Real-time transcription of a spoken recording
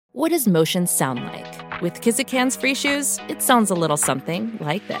What does motion sound like? With Kizikans free shoes, it sounds a little something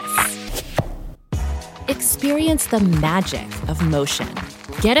like this. Experience the magic of motion.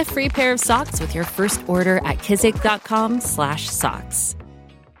 Get a free pair of socks with your first order at kizik.com/socks.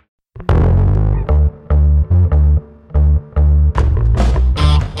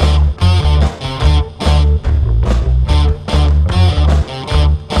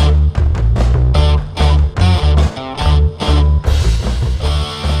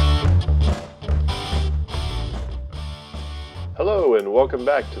 Hello and welcome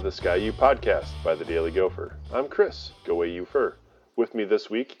back to the Ski-U-Pahdcast by the Daily Gopher. I'm Chris, Go Away You Fur. With me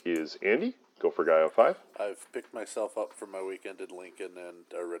this week is Andy, Gopher Guy 05. I've picked myself up from my weekend in Lincoln and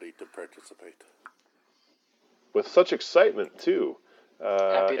are ready to participate. With such excitement, too.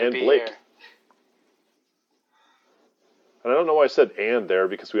 Happy to and be Blake. here. And I don't know why I said "and" there,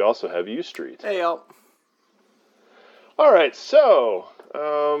 because we also have U Street. Hey, y'all. All right, so,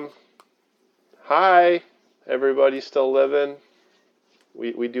 hi, everybody still living?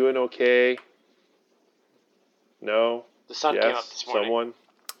 We doing okay? No? The sun Yes? came up this morning.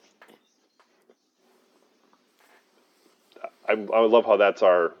 Someone? I love how that's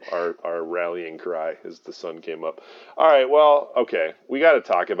our rallying cry, is the sun came up. All right, well, okay. We got to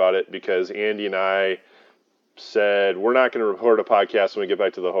talk about it because Andy and I said we're not going to record a podcast when we get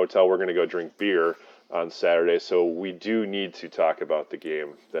back to the hotel. We're going to go drink beer on Saturday, so we do need to talk about the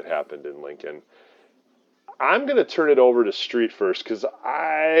game that happened in Lincoln. I'm going to turn it over to Street first because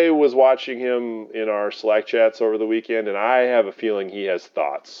I was watching him in our Slack chats over the weekend, and I have a feeling he has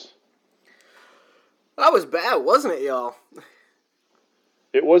thoughts. That was bad, wasn't it, y'all?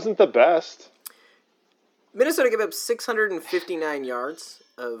 It wasn't the best. Minnesota gave up 659 yards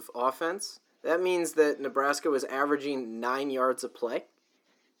of offense. That means that Nebraska was averaging 9 yards a play.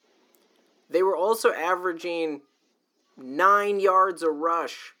 They were also averaging 9 yards a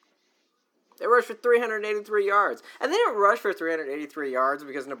rush. They rushed for 383 yards. And they didn't rush for 383 yards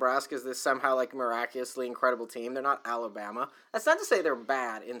because Nebraska is this somehow miraculously incredible team. They're not Alabama. That's not to say they're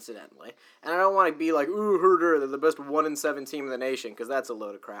bad, incidentally. And I don't want to be like, ooh, herder, they're the best 1-7 team in the nation, because that's a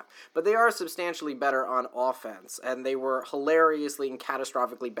load of crap. But they are substantially better on offense, and they were hilariously and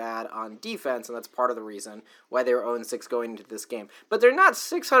catastrophically bad on defense, and that's part of the reason why they were 0-6 going into this game. But they're not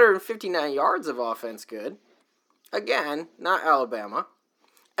 659 yards of offense good. Again, not Alabama.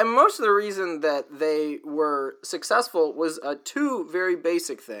 And most of the reason that they were successful was two very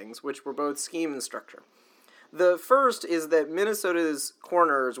basic things, which were both scheme and structure. The first is that Minnesota's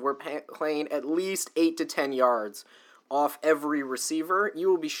corners were playing at least 8 to 10 yards off every receiver. You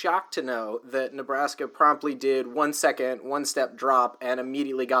will be shocked to know that Nebraska promptly did 1 second, 1-step drop, and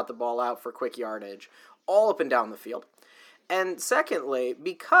immediately got the ball out for quick yardage, all up and down the field. And secondly,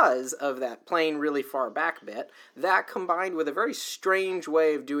 because of that playing really far back bit, that combined with a very strange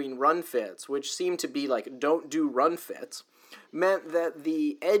way of doing run fits, which seemed to be don't do run fits, meant that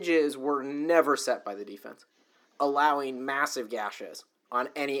the edges were never set by the defense, allowing massive gashes on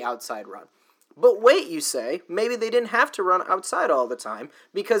any outside run. But wait, you say, maybe they didn't have to run outside all the time,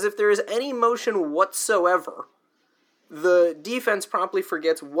 because if there is any motion whatsoever, the defense promptly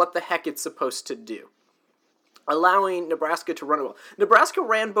forgets what the heck it's supposed to do, allowing Nebraska to run well. Nebraska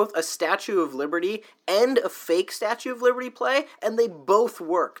ran both a Statue of Liberty and a fake Statue of Liberty play, and they both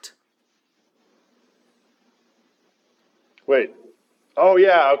worked. Wait. Oh,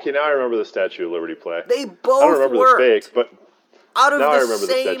 yeah. Okay, now I remember the Statue of Liberty play. They both I don't remember worked. the fake, but out of now the I remember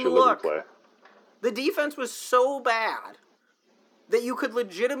the same Statue of look. Liberty play. The defense was so bad that you could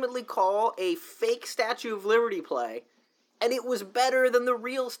legitimately call a fake Statue of Liberty play, and it was better than the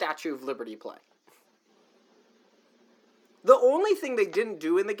real Statue of Liberty play. The only thing they didn't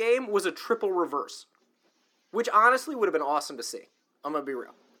do in the game was a triple reverse, which honestly would have been awesome to see. I'm going to be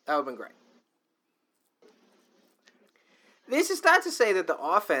real. That would have been great. This is not to say that the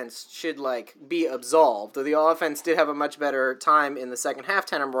offense should, be absolved, though the offense did have a much better time in the second half.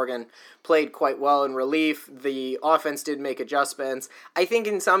 Tanner Morgan played quite well in relief. The offense did make adjustments. I think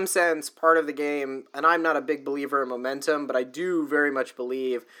in some sense, part of the game, and I'm not a big believer in momentum, but I do very much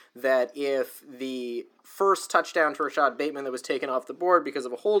believe that if the first touchdown to Rashad Bateman that was taken off the board because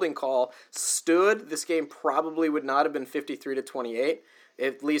of a holding call stood, this game probably would not have been 53-28.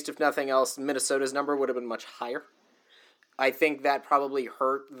 At least, if nothing else, Minnesota's number would have been much higher. I think that probably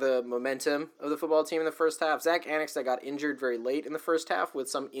hurt the momentum of the football team in the first half. Zach Annexstad got injured very late in the first half with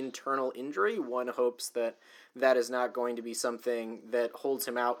some internal injury. One hopes that that is not going to be something that holds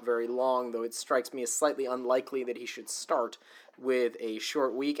him out very long, though it strikes me as slightly unlikely that he should start with a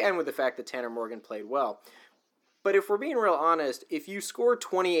short week and with the fact that Tanner Morgan played well. But if we're being real honest, if you score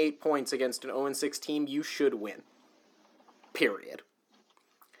 28 points against an 0-6 team, you should win. Period.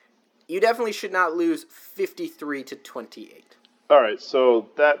 You definitely should not lose 53-28. All right, so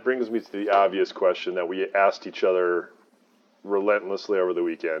that brings me to the obvious question that we asked each other relentlessly over the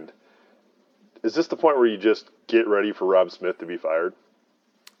weekend. Is this the point where you just get ready for Robb Smith to be fired?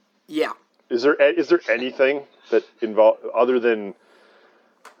 Yeah. Is there anything that other than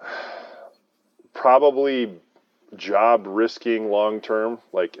probably job risking long term,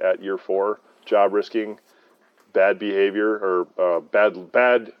 like at year 4, job risking, bad behavior or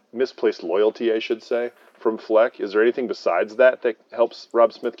bad misplaced loyalty, I should say, from Fleck? Is there anything besides that helps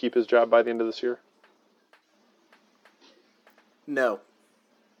Robb Smith keep his job by the end of this year? No.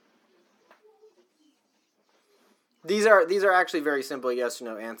 These are actually very simple yes or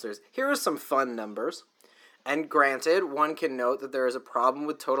no answers. Here are some fun numbers. And granted, one can note that there is a problem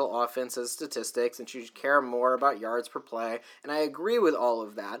with total offensive statistics and should care more about yards per play, and I agree with all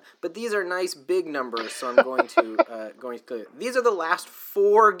of that. But these are nice big numbers, so I'm going to these are the last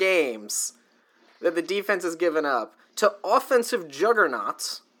 4 games that the defense has given up to offensive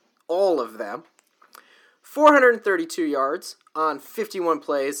juggernauts, all of them. 432 yards on 51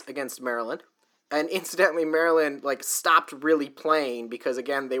 plays against Maryland. And incidentally, Maryland stopped really playing because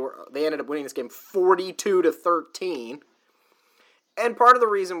again they ended up winning this game 42-13. And part of the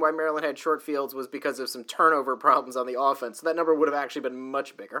reason why Maryland had short fields was because of some turnover problems on the offense. So that number would have actually been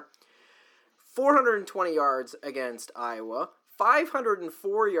much bigger. 420 yards against Iowa,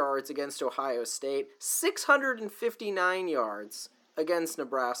 504 yards against Ohio State, 659 yards against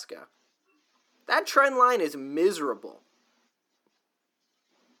Nebraska. That trend line is miserable.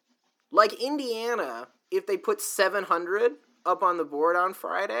 Like Indiana, if they put 700 up on the board on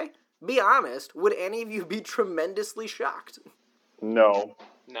Friday, be honest, would any of you be tremendously shocked? No.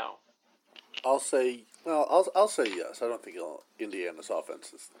 No. I'll say yes. I don't think Indiana's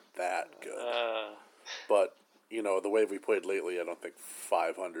offense is that good. But, the way we played lately, I don't think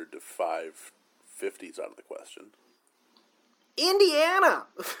 500 to 550 is out of the question. Indiana!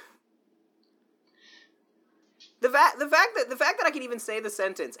 The fact that I can even say the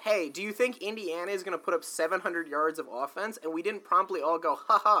sentence, hey, do you think Indiana is going to put up 700 yards of offense? And we didn't promptly all go,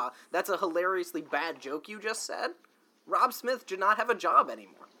 haha, that's a hilariously bad joke you just said? Robb Smith should not have a job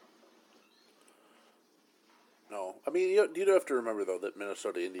anymore. No. I mean, you do have to remember, though, that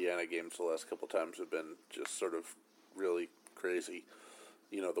Minnesota-Indiana games the last couple times have been just sort of really crazy.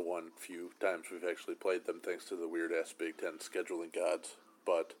 The one few times we've actually played them thanks to the weird-ass Big Ten scheduling gods.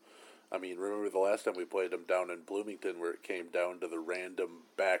 But I mean, remember the last time we played them down in Bloomington where it came down to the random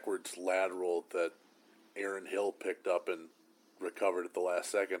backwards lateral that Aaron Hill picked up and recovered at the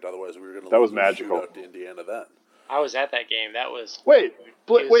last second. Otherwise, we were going to lose the shootout to Indiana then. I was at that game. That was... Wait,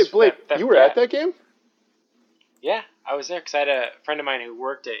 Blake, you were at that game? Yeah, I was there because I had a friend of mine who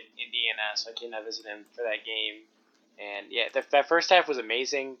worked at Indiana, so I came to visit him for that game. And yeah, that first half was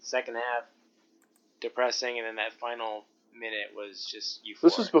amazing. Second half, depressing, and then that final minute was just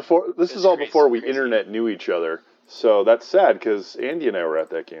euphoric. This is all before we internet knew each other. So that's sad because Andy and I were at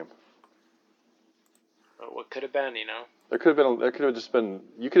that game. But what could have been, There could have just been.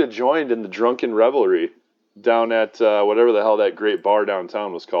 You could have joined in the drunken revelry down at whatever the hell that great bar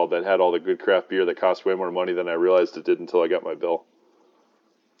downtown was called that had all the good craft beer that cost way more money than I realized it did until I got my bill.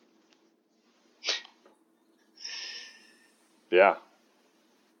 Yeah.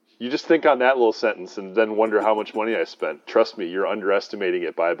 You just think on that little sentence and then wonder how much money I spent. Trust me, you're underestimating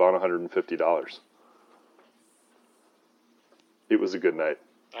it by about $150. It was a good night.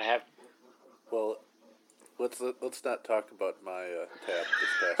 Well, let's not talk about my tab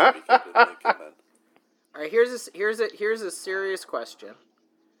this past weekend in Lincoln then. All right, here's a serious question.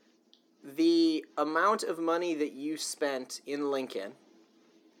 The amount of money that you spent in Lincoln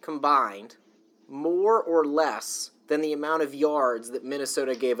combined, more or less than the amount of yards that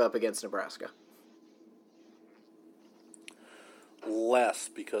Minnesota gave up against Nebraska? Less,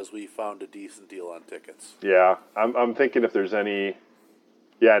 because we found a decent deal on tickets. Yeah, I'm thinking if there's any...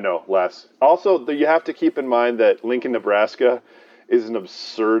 Yeah, no, less. Also, you have to keep in mind that Lincoln, Nebraska is an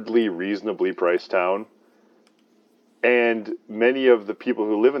absurdly reasonably priced town. And many of the people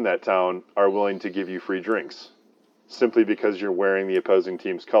who live in that town are willing to give you free drinks simply because you're wearing the opposing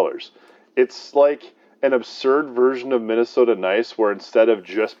team's colors. It's like an absurd version of Minnesota Nice where instead of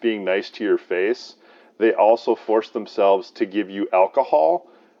just being nice to your face, they also force themselves to give you alcohol.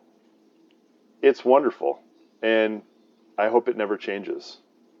 It's wonderful. And I hope it never changes.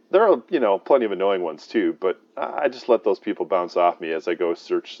 There are, plenty of annoying ones too, but I just let those people bounce off me as I go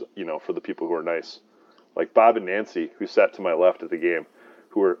search, for the people who are nice. Like Bob and Nancy, who sat to my left at the game,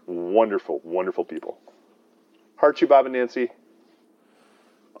 who are wonderful, wonderful people. Heart you, Bob and Nancy.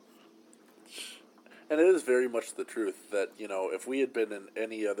 And it is very much the truth that, if we had been in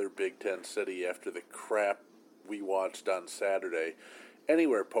any other Big Ten city after the crap we watched on Saturday,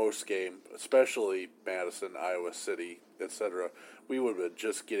 anywhere post-game, especially Madison, Iowa City, etc., we would have been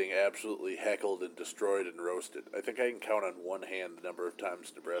just getting absolutely heckled and destroyed and roasted. I think I can count on one hand the number of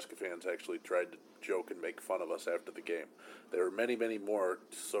times Nebraska fans actually tried to joke and make fun of us after the game. There were many, many more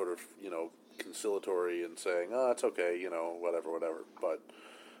sort of, conciliatory and saying, oh, it's okay, whatever. But,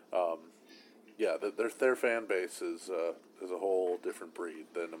 yeah, their fan base is a whole different breed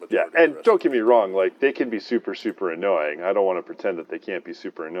than the majority. Yeah, of the and rest don't of get me wrong, like, they can be super, super annoying. I don't want to pretend that they can't be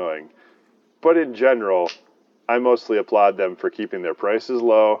super annoying. But in general, I mostly applaud them for keeping their prices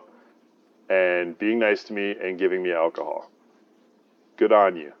low and being nice to me and giving me alcohol. Good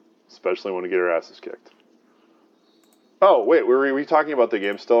on you, especially when we get our asses kicked. Oh, wait, were we talking about the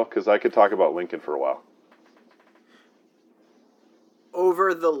game still? Because I could talk about Lincoln for a while.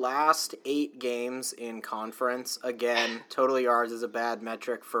 Over the last 8 games in conference, again, total yards is a bad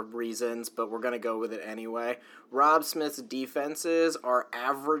metric for reasons, but we're going to go with it anyway. Robb Smith's defenses are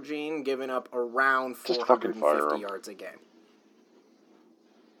averaging, giving up around 450 yards a game.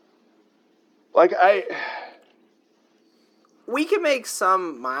 We can make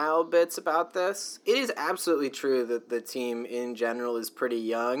some mild bits about this. It is absolutely true that the team in general is pretty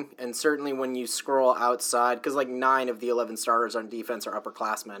young, and certainly when you scroll outside, because 9 of the 11 starters on defense are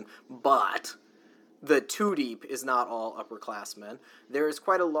upperclassmen, but the 2 deep is not all upperclassmen. There is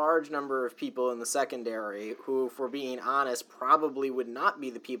quite a large number of people in the secondary who, if we're being honest, probably would not be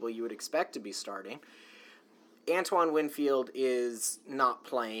the people you would expect to be starting. Antoine Winfield is not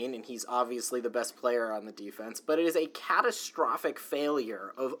playing, and he's obviously the best player on the defense, but it is a catastrophic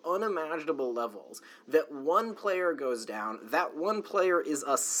failure of unimaginable levels that one player goes down, that one player is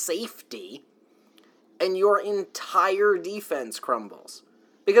a safety, and your entire defense crumbles.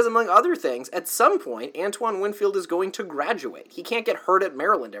 Because, among other things, at some point, Antoine Winfield is going to graduate. He can't get hurt at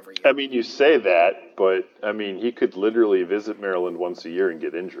Maryland every year. I mean, you say that, but, he could literally visit Maryland once a year and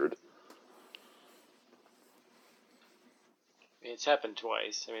get injured. It's happened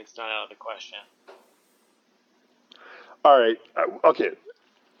twice. It's not out of the question. All right. Okay.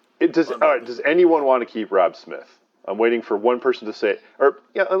 Does anyone want to keep Robb Smith? I'm waiting for one person to say, let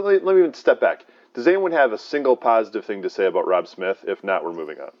me even step back. Does anyone have a single positive thing to say about Robb Smith? If not, we're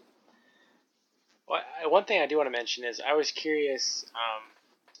moving on. Well, one thing I do want to mention is I was curious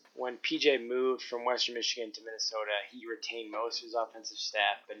when PJ moved from Western Michigan to Minnesota, he retained most of his offensive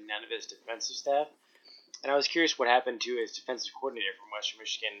staff, but none of his defensive staff. And I was curious what happened to his defensive coordinator from Western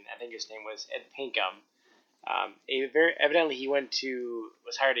Michigan. I think his name was Ed Pinkham. Evidently, he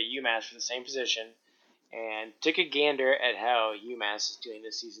was hired at UMass for the same position and took a gander at how UMass is doing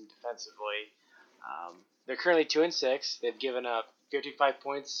this season defensively. They're currently 2-6. They've given up 55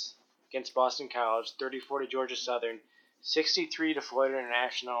 points against Boston College, 34 to Georgia Southern, 63 to Florida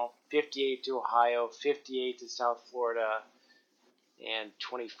International, 58 to Ohio, 58 to South Florida, and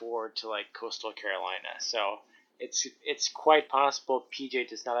 24 to Coastal Carolina. So it's quite possible PJ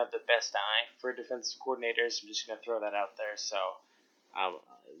does not have the best eye for defensive coordinators. I'm just going to throw that out there. So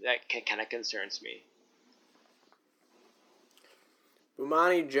that kind of concerns me.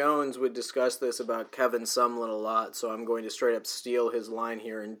 Bomani Jones would discuss this about Kevin Sumlin a lot, so I'm going to straight up steal his line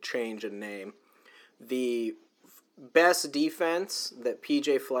here and change a name. The best defense that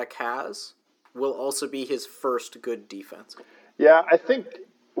PJ Fleck has will also be his first good defense. Yeah, I think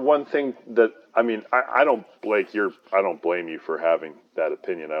one thing that I don't blame you for having that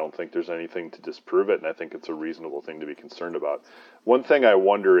opinion. I don't think there's anything to disprove it, and I think it's a reasonable thing to be concerned about. One thing I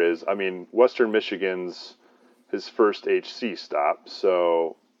wonder is, Western Michigan's his first HC stop,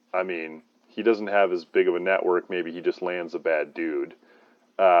 so he doesn't have as big of a network. Maybe he just lands a bad dude.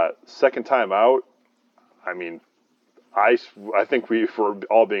 Second time out, I think for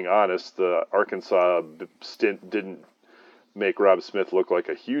all being honest, the Arkansas stint didn't make Robb Smith look like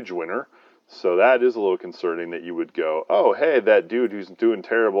a huge winner. So that is a little concerning that you would go, oh, hey, that dude who's doing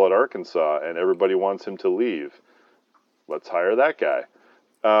terrible at Arkansas and everybody wants him to leave. Let's hire that guy.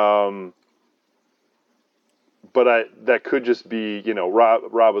 But that could just be,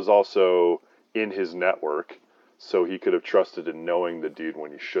 Robb was also in his network, so he could have trusted in knowing the dude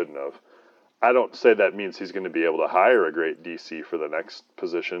when he shouldn't have. I don't say that means he's going to be able to hire a great DC for the next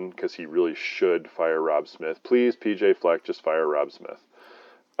position, because he really should fire Robb Smith. Please, PJ Fleck, just fire Robb Smith.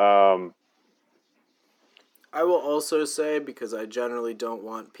 I will also say, because I generally don't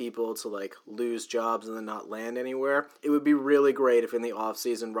want people to lose jobs and then not land anywhere, it would be really great if in the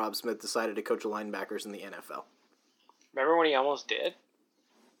offseason Robb Smith decided to coach linebackers in the NFL. Remember when he almost did?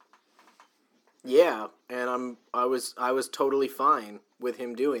 Yeah, and I was totally fine with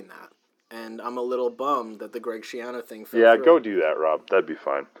him doing that. and I'm a little bummed that the Greg Schiano thing fell Yeah, through. go do that, Rob. That'd be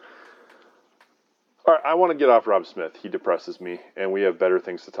fine. All right, I want to get off Rob Smith. He depresses me, and we have better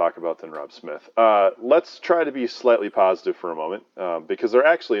things to talk about than Rob Smith. Let's try to be slightly positive for a moment, because there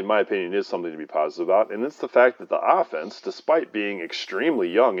actually, in my opinion, is something to be positive about, and it's the fact that the offense, despite being extremely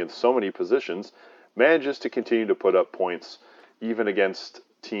young in so many positions, manages to continue to put up points even against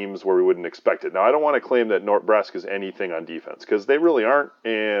teams where we wouldn't expect it. Now, I don't want to claim that Nebraska is anything on defense, because they really aren't,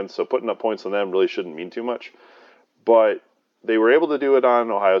 and so putting up points on them really shouldn't mean too much. But they were able to do it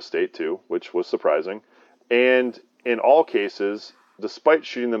on Ohio State, too, which was surprising. And in all cases, despite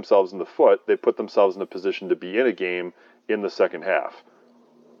shooting themselves in the foot, they put themselves in a position to be in a game in the second half,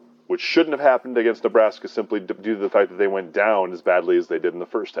 which shouldn't have happened against Nebraska simply due to the fact that they went down as badly as they did in the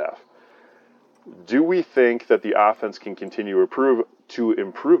first half. Do we think that the offense can continue to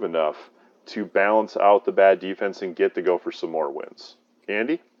improve enough to balance out the bad defense and get to go for some more wins?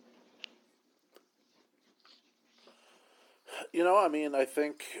 Andy? I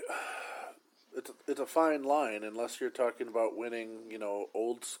think it's a fine line unless you're talking about winning,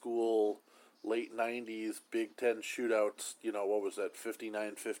 old school late 90s Big Ten shootouts, what was that,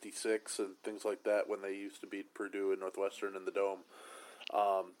 59-56 and things like that when they used to beat Purdue and Northwestern in the Dome.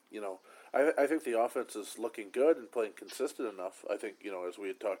 I think the offense is looking good and playing consistent enough. I think, as we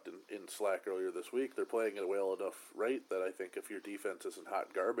had talked in Slack earlier this week, they're playing at a well enough rate that I think if your defense isn't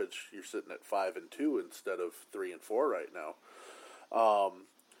hot garbage, you're sitting at 5-2 instead of 3-4 right now.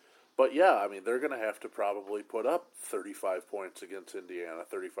 But yeah, they're going to have to probably put up 35 points against Indiana,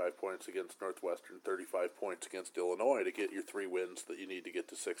 35 points against Northwestern, 35 points against Illinois to get your 3 wins that you need to get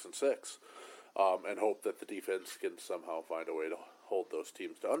to 6-6, and hope that the defense can somehow find a way to hold those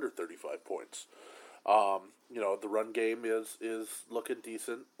teams to under 35 points. The run game is looking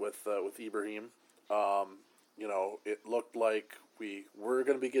decent with Ibrahim. It looked like we were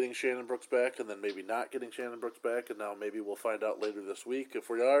going to be getting Shannon Brooks back and then maybe not getting Shannon Brooks back, and now maybe we'll find out later this week if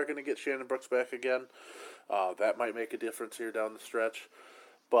we are going to get Shannon Brooks back again. That might make a difference here down the stretch.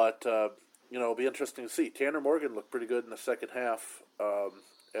 But, it'll be interesting to see. Tanner Morgan looked pretty good in the second half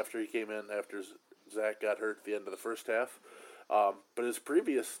after he came in, after Zach got hurt at the end of the first half. But his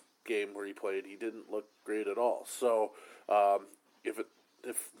previous game where he played, he didn't look great at all. So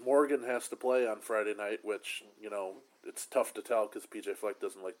if Morgan has to play on Friday night, which, it's tough to tell because PJ Fleck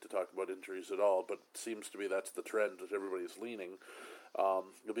doesn't like to talk about injuries at all, but it seems to be that's the trend that everybody's leaning.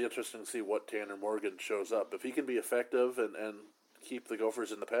 It'll be interesting to see what Tanner Morgan shows up. If he can be effective and keep the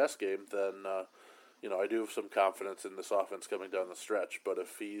Gophers in the pass game, then I do have some confidence in this offense coming down the stretch. But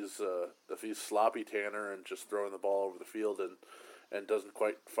if he's sloppy Tanner and just throwing the ball over the field and doesn't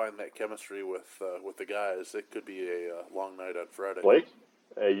quite find that chemistry with the guys, it could be a long night on Friday. Blake,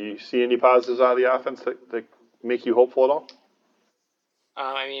 you see any positives out of the offense that make you hopeful at all?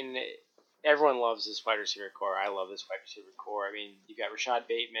 Everyone loves this wide receiver core. I love this wide receiver core. You've got Rashad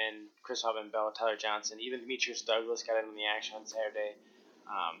Bateman, Chris Bell, Tyler Johnson, even Demetrius Douglas got in the action on Saturday.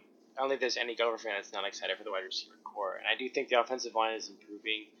 I don't think there's any Gopher fan that's not excited for the wide receiver core. And I do think the offensive line is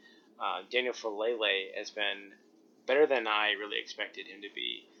improving. Daniel Falele has been better than I really expected him to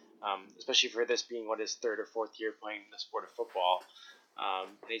be, especially for this being his 3rd or 4th year playing the sport of football.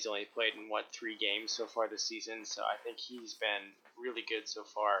 And he's only played in 3 games so far this season, so I think he's been really good so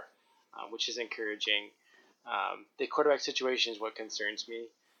far, which is encouraging. The quarterback situation is what concerns me,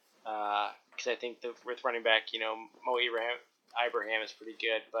 because I think with running back, Mo Ibrahim is pretty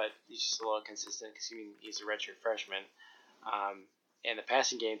good, but he's just a little inconsistent because he's a redshirt freshman. And the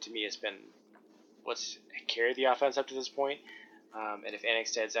passing game to me has been what's carried the offense up to this point. And if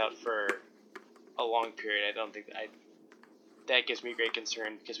Annexstad's out for a long period, I don't think that gives me great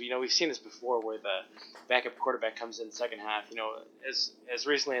concern, because we've seen this before where the backup quarterback comes in the second half. As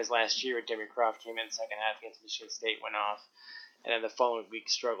recently as last year, Demi Croft came in the second half against Michigan State, went off, and then the following week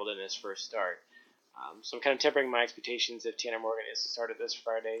struggled in his first start. So I'm kind of tempering my expectations if Tanner Morgan is to start this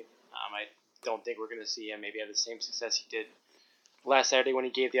Friday. I don't think we're going to see him maybe have the same success he did last Saturday when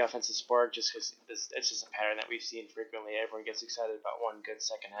he gave the offensive spark, just because it's just a pattern that we've seen frequently. Everyone gets excited about one good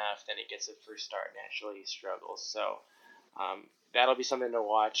second half, then he gets a first start, naturally he struggles. So that'll be something to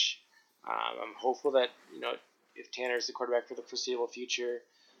watch. I'm hopeful that, if Tanner's the quarterback for the foreseeable future,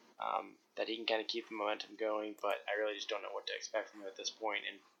 that he can kind of keep the momentum going, but I really just don't know what to expect from him at this point.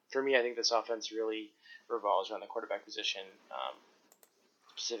 And for me, I think this offense really revolves around the quarterback position,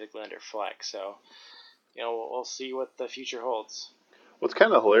 specifically under Fleck. So, we'll see what the future holds. What's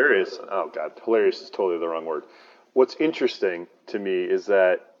kind of hilarious, hilarious is totally the wrong word. What's interesting to me is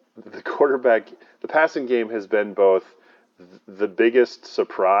that the passing game has been both the biggest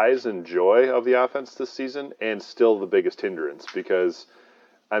surprise and joy of the offense this season and still the biggest hindrance, because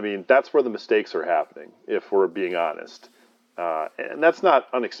I mean, that's where the mistakes are happening, if we're being honest. And that's not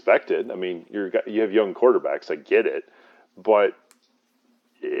unexpected. I mean, you have young quarterbacks. I get it. But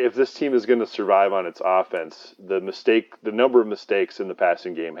if this team is going to survive on its offense, the number of mistakes in the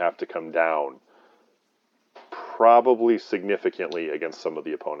passing game have to come down probably significantly against some of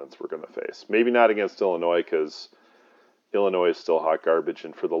the opponents we're going to face. Maybe not against Illinois, because Illinois is still hot garbage,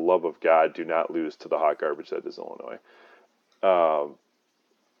 and for the love of God, do not lose to the hot garbage that is Illinois.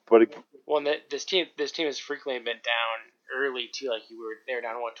 This team has frequently been down early too. Like they were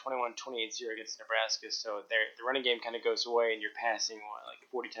down 21-28-0 against Nebraska. So the running game kind of goes away, and you're passing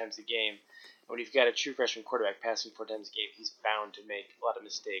 40 times a game. And when you've got a true freshman quarterback passing 4 times a game, he's bound to make a lot of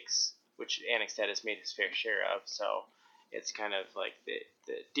mistakes, which Annexstad has made his fair share of. So it's kind of like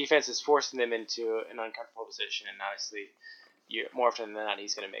the defense is forcing them into an uncomfortable position, and obviously, more often than not,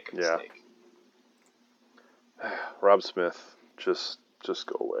 he's going to make a mistake. Robb Smith, just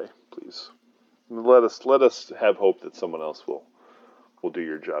go away, please. Let us have hope that someone else will do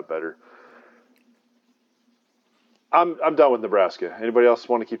your job better. I'm done with Nebraska. Anybody else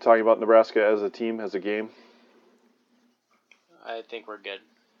want to keep talking about Nebraska as a team, as a game? I think we're good.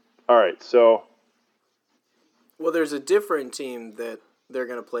 All right, so. Well, there's a different team that they're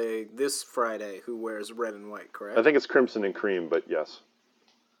going to play this Friday who wears red and white, correct? I think it's crimson and cream, but yes.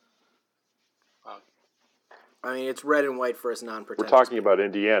 I mean, it's red and white for us non-pretentious. We're talking about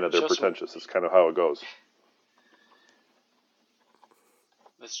Indiana. They're pretentious. It's kind of how it goes.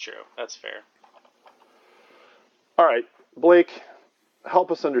 That's true. That's fair. All right, Blake,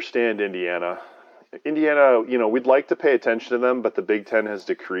 help us understand Indiana. Indiana, we'd like to pay attention to them, but the Big Ten has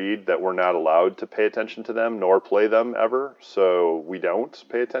decreed that we're not allowed to pay attention to them nor play them ever, so we don't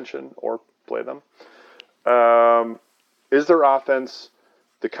pay attention or play them. Is their offense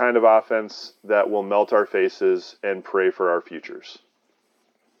the kind of offense that will melt our faces and pray for our futures?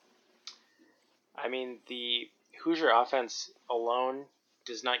 I mean, the Hoosier offense alone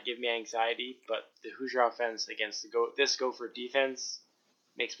does not give me anxiety, but the Hoosier offense against this Gopher defense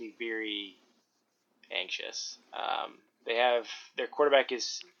makes me very anxious. Their quarterback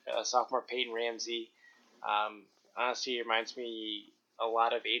is sophomore Peyton Ramsey. Honestly, it reminds me a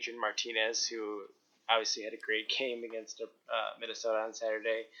lot of Adrian Martinez, who obviously had a great game against Minnesota on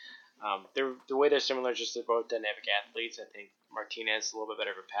Saturday. The way they're similar, just they're both dynamic athletes. I think Martinez is a little bit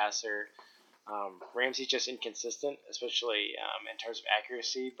better of a passer. Ramsey's just inconsistent, especially in terms of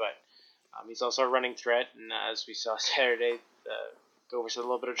accuracy, but he's also a running threat. And as we saw Saturday, Gophers had a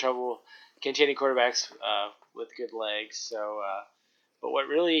little bit of trouble containing quarterbacks with good legs. So, but what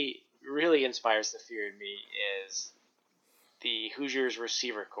really inspires the fear in me is the Hoosiers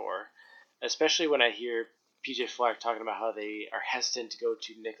receiver core, especially when I hear PJ Fleck talking about how they are hesitant to go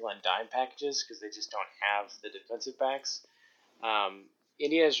to nickel and dime packages because they just don't have the defensive backs.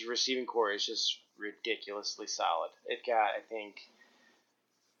 Indiana's receiving core is just ridiculously solid. They've got, I think,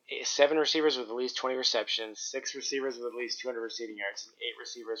 7 receivers with at least 20 receptions, 6 receivers with at least 200 receiving yards, and 8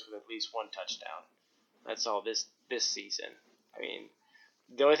 receivers with at least 1 touchdown. That's all this season. I mean,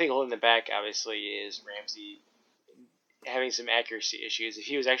 the only thing holding them back, obviously, is Ramsey having some accuracy issues. If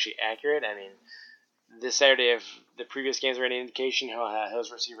he was actually accurate, I mean, this Saturday, if the previous games are any indication,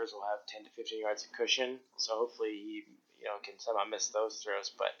 his receivers will have 10 to 15 yards of cushion. So hopefully he can somehow miss those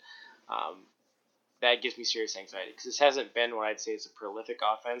throws. But that gives me serious anxiety because this hasn't been what I'd say is a prolific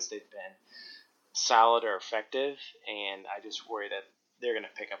offense. They've been solid or effective, and I just worry that they're going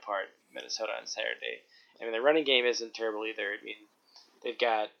to pick apart Minnesota on Saturday. I mean, the running game isn't terrible either. I mean, they've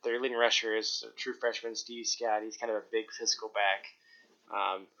got their leading rusher is a true freshman, Stevie Scott. He's kind of a big physical back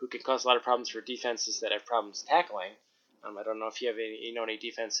who can cause a lot of problems for defenses that have problems tackling. I don't know if you have any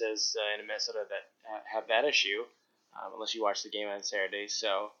defenses in Minnesota that have that issue, unless you watch the game on Saturday.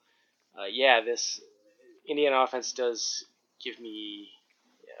 So, this Indiana offense does give me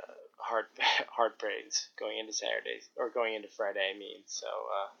hard praise going into Saturday or going into Friday. I mean, so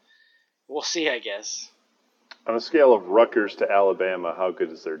we'll see, I guess. On a scale of Rutgers to Alabama, how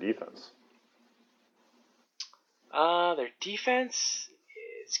good is their defense? Their defense,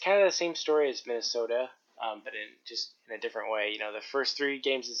 it's kind of the same story as Minnesota, but in a different way. The first 3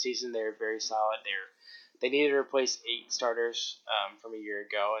 games of the season, they're very solid. They needed to replace 8 starters from a year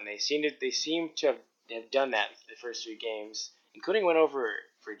ago, and they seem to have done that for the first 3 games, including one over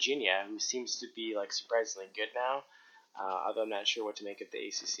Virginia, who seems to be surprisingly good now. Although I'm not sure what to make of the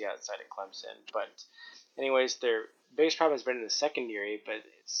ACC outside of Clemson. But anyways, their biggest problem has been in the secondary, but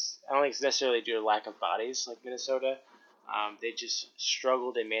I don't think it's necessarily due to lack of bodies like Minnesota. They just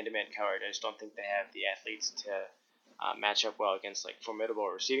struggled in man-to-man coverage. I just don't think they have the athletes to match up well against like formidable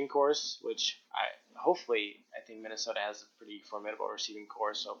receiving cores, which I think Minnesota has a pretty formidable receiving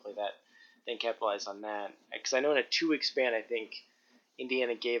core, so hopefully that they can capitalize on that. Because I know in a 2-week span, I think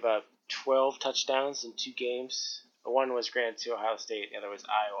Indiana gave up 12 touchdowns in 2 games. One was granted to Ohio State, the other was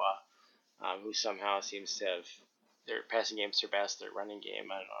Iowa, who somehow seems to have their passing game surpassed their running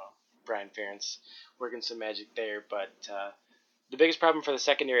game. I don't know. Brian Ferentz working some magic there, but the biggest problem for the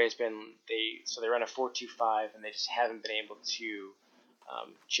secondary has been they run a 4-2-5 and they just haven't been able to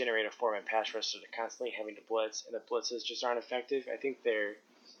generate a 4-man pass rush, so they're constantly having to blitz, and the blitzes just aren't effective. I think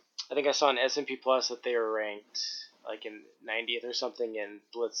I saw in S&P Plus that they were ranked like in 90th or something in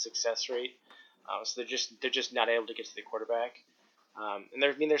blitz success rate. So they're just not able to get to the quarterback. And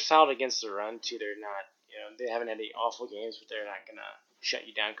they're solid against the run too. They're not, they haven't had any awful games, but they're not gonna shut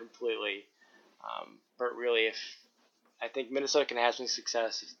you down completely. But really, if I think Minnesota can have some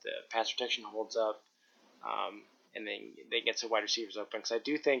success if the pass protection holds up, and then they get some wide receivers open. Because I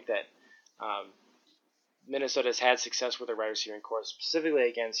do think that Minnesota has had success with their wide receiving core, specifically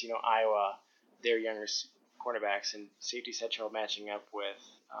against Iowa, their younger cornerbacks, and safeties had trouble matching up with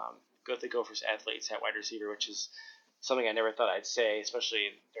the Gophers athletes at wide receiver, which is something I never thought I'd say, especially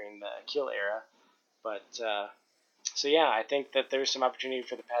during the Kiel era. But so yeah, I think that there's some opportunity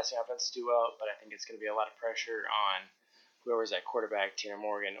for the passing offense to do well, but I think it's going to be a lot of pressure on whoever's at quarterback, Tanner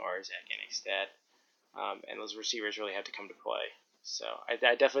Morgan or Zach Enigstad, and those receivers really have to come to play. So I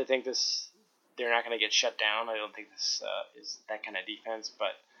definitely think they're not going to get shut down. I don't think this is that kind of defense,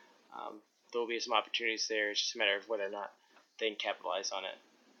 but there will be some opportunities there. It's just a matter of whether or not they can capitalize on it.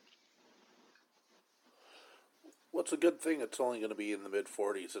 Well, it's a good thing it's only going to be in the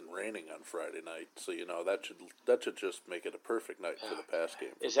mid-40s and raining on Friday night, so that should just make it a perfect night for the pass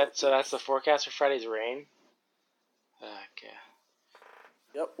game. Is that so? That's the forecast for Friday's rain. Okay.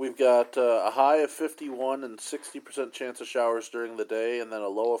 Yep, we've got a high of 51 and 60% chance of showers during the day, and then a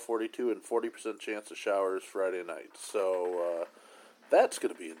low of 42 and 40% chance of showers Friday night. So that's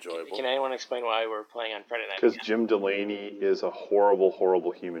going to be enjoyable. Can anyone explain why we're playing on Friday night? Because Jim Delaney is a horrible,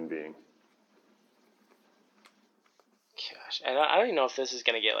 horrible human being. Gosh, I don't even know if this is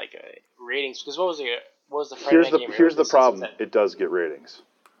going to get like ratings. Because what was the Friday night game? Here's the problem. It does get ratings.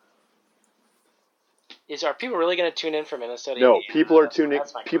 Are people really going to tune in for Minnesota? No, Indiana?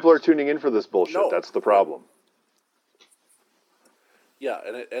 people are tuning in for this bullshit. No. That's the problem. Yeah,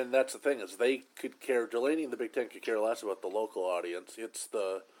 and that's the thing is Delaney in the Big Ten could care less about the local audience. It's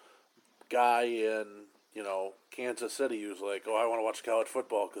the guy in Kansas City who's like, oh, I want to watch college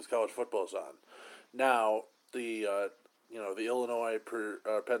football because college football's on. Now the Illinois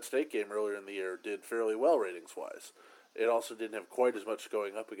Penn State game earlier in the year did fairly well ratings wise. It also didn't have quite as much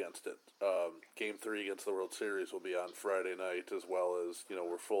going up against it. Game 3 against the World Series will be on Friday night, as well as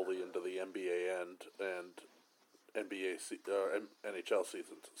we're fully into the NBA and NHL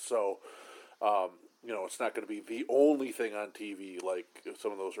seasons. So it's not going to be the only thing on TV like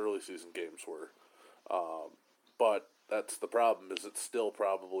some of those early season games were. But that's the problem, is it still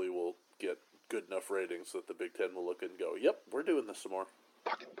probably will get good enough ratings that the Big Ten will look and go, yep, we're doing this some more.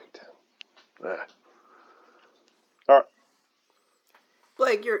 Fucking Big Ten. All right.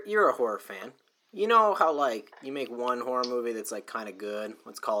 Blake, you're a horror fan. You know how you make one horror movie that's kind of good.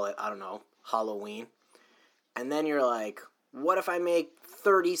 Let's call it, I don't know, Halloween. And then you're like, what if I make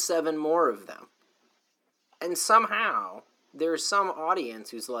 37 more of them? And somehow there's some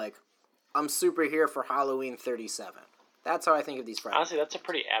audience who's like, I'm super here for Halloween 37. That's how I think of these Friday. Honestly, that's a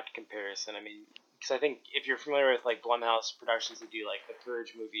pretty apt comparison. I mean, because I think if you're familiar with Blumhouse Productions that do the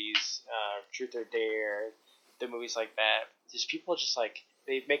Purge movies, Truth or Dare, the movies like that, just people just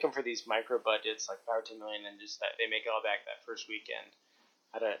they make them for these micro budgets, like $5 or $10 million, and just that they make it all back that first weekend.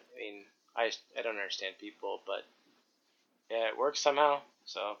 I don't understand people, but yeah, it works somehow.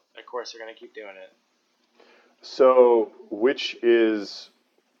 So of course they're gonna keep doing it. So which is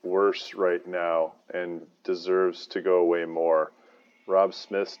worse right now and deserves to go away more? Robb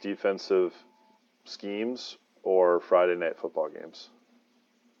Smith's defensive schemes or Friday night football games?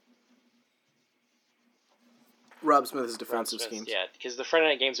 Robb Smith's defensive schemes. Yeah, because the Friday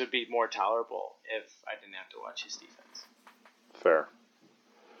night games would be more tolerable if I didn't have to watch his defense. Fair.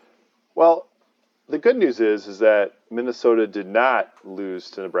 Well, the good news is that Minnesota did not lose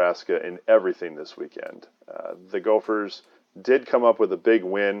to Nebraska in everything this weekend. The Gophers did come up with a big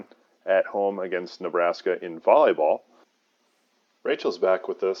win at home against Nebraska in volleyball. Rachel's back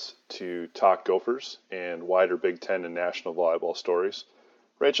with us to talk Gophers and wider Big Ten and national volleyball stories.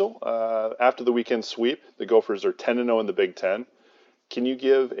 Rachel, after the weekend sweep, the Gophers are 10-0 in the Big Ten. Can you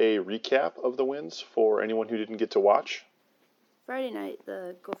give a recap of the wins for anyone who didn't get to watch? Friday night,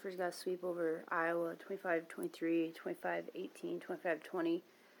 the Gophers got a sweep over Iowa, 25-23, 25-18, 25-20.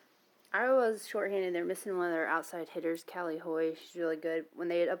 Iowa's shorthanded. They're missing one of their outside hitters, Callie Hoy. She's really good. When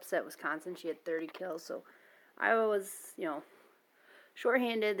they had upset Wisconsin, she had 30 kills. So Iowa was,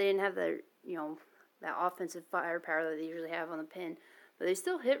 shorthanded. They didn't have the, that offensive firepower that they usually have on the pin. But they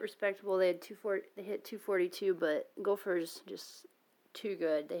still hit respectable. They hit 242, but Gophers just too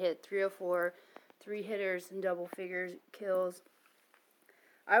good. They hit 304, 3 hitters in double figures kills.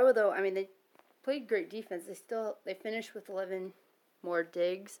 Iowa, though, they played great defense. They finished with 11 more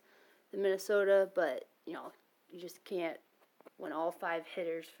digs than Minnesota, but, you just can't, when all 5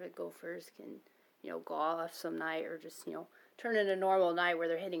 hitters for the Gophers can, go off some night or just, turn in a normal night where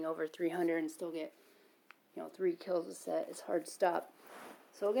they're hitting over 300 and still get, 3 kills a set. It's hard to stop.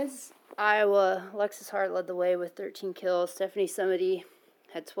 So against Iowa, Alexis Hart led the way with 13 kills. Stephanie Summidy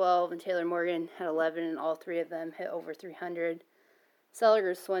had 12, and Taylor Morgan had 11, and all 3 of them hit over 300.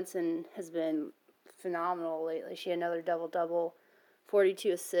 Seliger Swenson has been phenomenal lately. She had another double-double,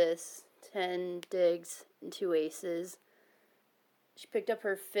 42 assists, 10 digs, and 2 aces. She picked up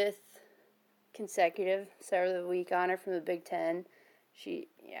her 5th consecutive Setter of the Week honor from the Big Ten. You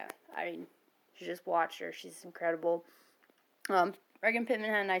just watch her. She's incredible. Reagan Pittman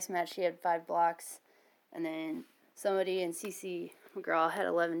had a nice match. She had 5 blocks. And then somebody and Cece McGraw had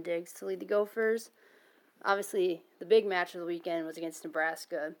 11 digs to lead the Gophers. Obviously, the big match of the weekend was against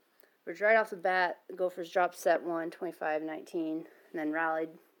Nebraska, which right off the bat, the Gophers dropped set 1, 25-19, and then rallied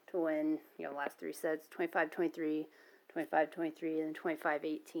to win, last 3 sets, 25-23, 25-23, and then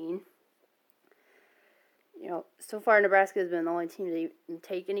 25-18. So far Nebraska has been the only team to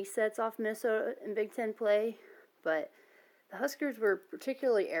take any sets off Minnesota in Big Ten play, but the Huskers were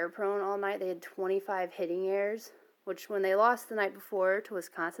particularly error-prone all night. They had 25 hitting errors, which when they lost the night before to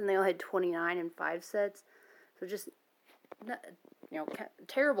Wisconsin, they only had 29 in 5 sets. So just,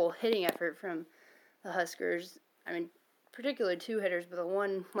 terrible hitting effort from the Huskers. Particularly 2 hitters, but the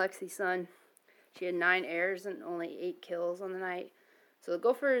one, Lexi Sun, she had 9 errors and only 8 kills on the night. So the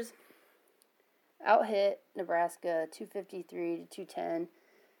Gophers out-hit Nebraska 253-210,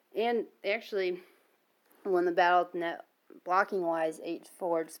 and they actually won the battle at the net blocking-wise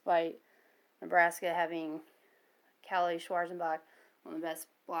 8-4, despite Nebraska having Callie Schwarzenbach, one of the best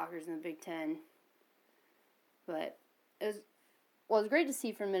blockers in the Big Ten. But it was great to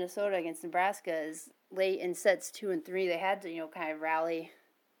see from Minnesota against Nebraska is late in sets 2 and 3, they had to, kind of rally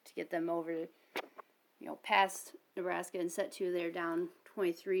to get them over, past Nebraska. In set 2, they were down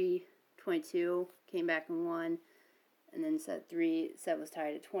 23-22, came back and won. And then set 3, set was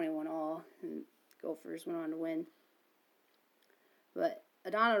tied at 21-all, and Gophers went on to win. But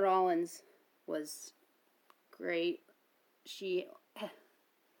Adana Rollins was great.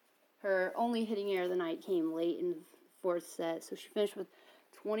 Her only hitting error of the night came late in the 4th set, so she finished with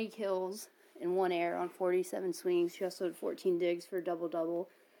 20 kills and 1 error on 47 swings. She also had 14 digs for a double-double,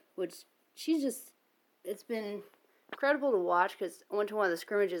 which it's been incredible to watch because I went to one of the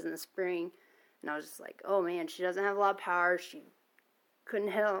scrimmages in the spring, and I was just like, oh man, she doesn't have a lot of power. She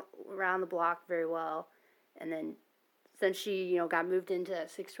couldn't hit around the block very well, and then since she, got moved into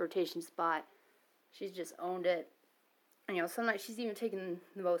that 6th rotation spot, she's just owned it. And, some nights she's even taken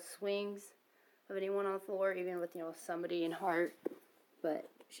the most swings of anyone on the floor, even with, somebody in Hart. But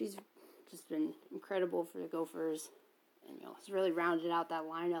she's just been incredible for the Gophers. And, it's really rounded out that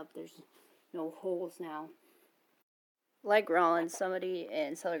lineup. There's no holes now. Like Rollins, somebody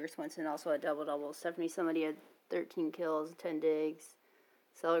and Seliger Swenson also had double-doubles. Stephanie Somebody had 13 kills, 10 digs.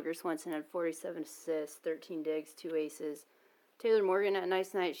 Seliger Swenson had 47 assists, 13 digs, 2 aces. Taylor Morgan had a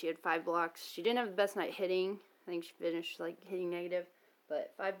nice night. She had 5 blocks. She didn't have the best night hitting. I think she finished hitting negative,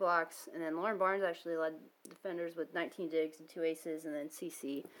 but 5 blocks. And then Lauren Barnes actually led defenders with 19 digs and 2 aces, and then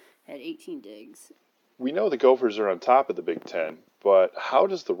CC had 18 digs. We know the Gophers are on top of the Big Ten, but how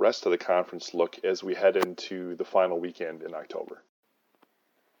does the rest of the conference look as we head into the final weekend in October?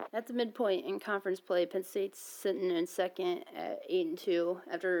 At the midpoint in conference play, Penn State's sitting in second at 8-2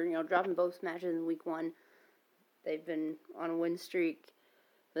 after dropping both matches in week 1. They've been on a win streak,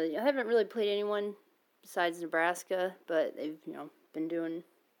 but I haven't really played anyone besides Nebraska. But they've been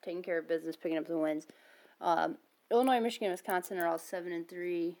taking care of business, picking up the wins. Illinois, Michigan, and Wisconsin are all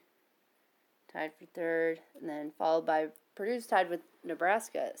 7-3, tied for 3rd, and then followed by Purdue's tied with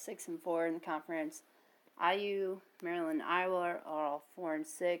Nebraska at 6-4 in the conference. IU, Maryland, and Iowa are all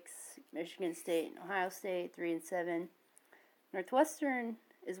 4-6. Michigan State and Ohio State 3-7. Northwestern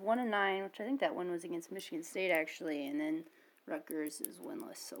is 1-9, which I think that one was against Michigan State actually, and then Rutgers is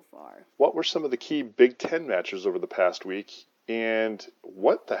winless so far. What were some of the key Big Ten matches over the past week, and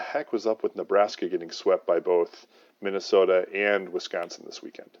what the heck was up with Nebraska getting swept by both Minnesota, and Wisconsin this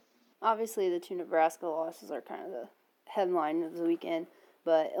weekend. Obviously, the two Nebraska losses are kind of the headline of the weekend,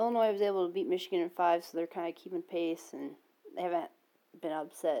 but Illinois was able to beat Michigan in 5, so they're kind of keeping pace, and they haven't been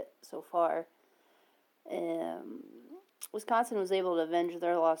upset so far. Wisconsin was able to avenge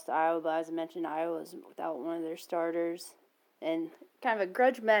their loss to Iowa, but as I mentioned, Iowa was without one of their starters. And kind of a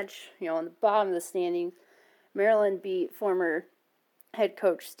grudge match, on the bottom of the standings, Maryland beat former head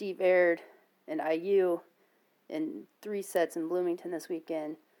coach Steve Aird and IU in 3 sets in Bloomington this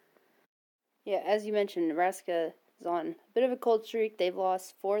weekend. Yeah, as you mentioned, Nebraska is on a bit of a cold streak. They've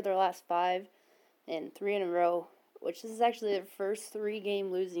lost 4 of their last 5 and 3 in a row, which is actually their first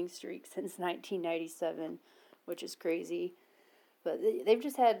 3-game losing streak since 1997, which is crazy. But they've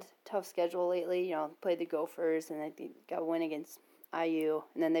just had a tough schedule lately. Played the Gophers, and they got a win against IU.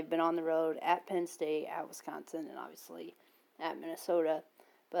 And then they've been on the road at Penn State, at Wisconsin, and obviously at Minnesota.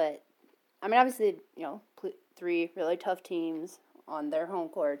 But, obviously, 3 really tough teams on their home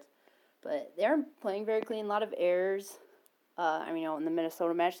courts. But they aren't playing very clean. A lot of errors. In the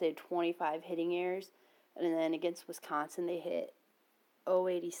Minnesota match, they had 25 hitting errors. And then against Wisconsin, they hit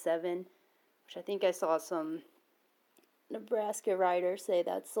 087, which I think I saw some Nebraska writer say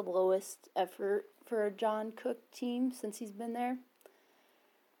that's the lowest effort for a John Cook team since he's been there.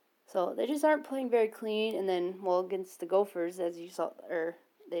 So they just aren't playing very clean. And then, against the Gophers, as you saw,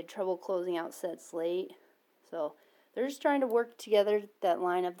 they had trouble closing out sets late. So they're just trying to work together that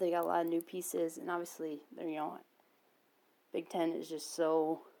lineup. They got a lot of new pieces, and obviously, Big Ten is just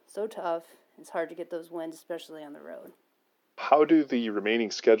so tough. It's hard to get those wins, especially on the road. How do the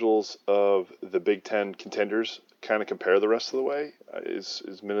remaining schedules of the Big Ten contenders kind of compare the rest of the way?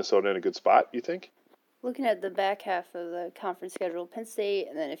 Is Minnesota in a good spot, you think? Looking at the back half of the conference schedule, Penn State,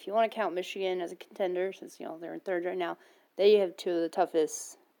 and then if you want to count Michigan as a contender, since they're in third right now, they have 2 of the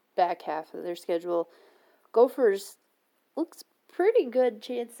toughest back half of their schedule. Gophers looks pretty good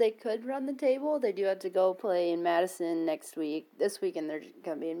chance they could run the table. They do have to go play in Madison next week. This weekend they're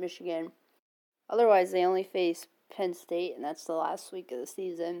going to be in Michigan. Otherwise, they only face Penn State, and that's the last week of the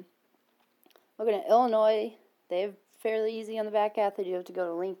season. Looking at Illinois, they have fairly easy on the back half. They do have to go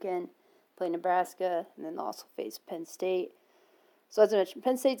to Lincoln, play Nebraska, and then also face Penn State. So as I mentioned,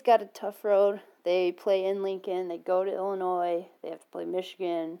 Penn State's got a tough road. They play in Lincoln. They go to Illinois. They have to play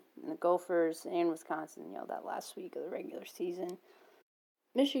Michigan, and the Gophers, and Wisconsin, that last week of the regular season.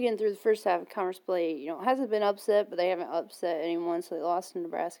 Michigan, through the first half of conference play, hasn't been upset, but they haven't upset anyone, so they lost to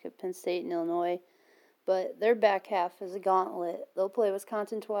Nebraska, Penn State, and Illinois. But their back half is a gauntlet. They'll play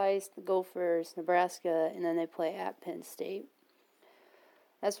Wisconsin twice, the Gophers, Nebraska, and then they play at Penn State.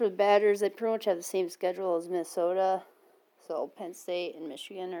 As for the Badgers, they pretty much have the same schedule as Minnesota. So Penn State and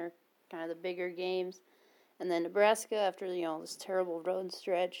Michigan are kind of the bigger games. And then Nebraska, after this terrible road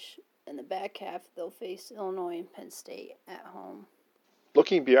stretch, in the back half, they'll face Illinois and Penn State at home.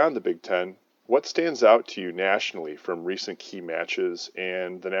 Looking beyond the Big Ten, what stands out to you nationally from recent key matches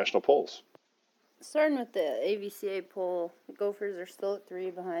and the national polls? Starting with the AVCA poll, the Gophers are still at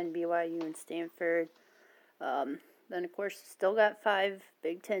 3 behind BYU and Stanford. Then, of course, still got 5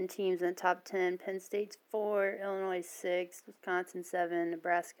 Big Ten teams in the top 10. Penn State's 4, Illinois 6, Wisconsin 7,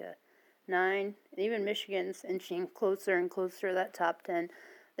 Nebraska 9. And even Michigan's inching closer and closer to that top 10.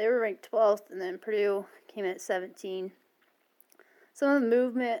 They were ranked 12th, and then Purdue came in at 17. Some of the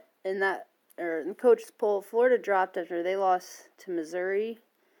movement in the coach's poll, Florida dropped after they lost to Missouri.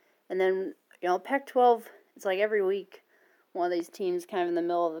 And then, Pac-12, it's like every week, one of these teams kind of in the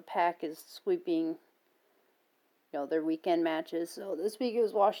middle of the pack is sweeping, their weekend matches. So this week it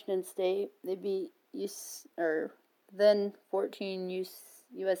was Washington State. They beat then 14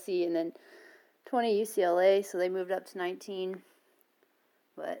 USC and then 20 UCLA, so they moved up to 19.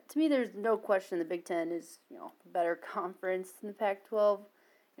 But to me, there's no question the Big Ten is, a better conference than the Pac-12.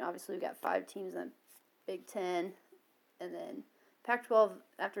 Obviously we've got 5 teams in the Big Ten, and then Pac-12,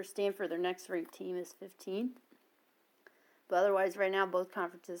 after Stanford, their next ranked team is 15th. But otherwise, right now, both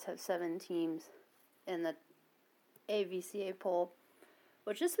conferences have 7 teams in the AVCA poll.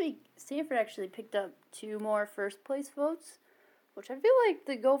 Which this week, Stanford actually picked up 2 more first-place votes, which I feel like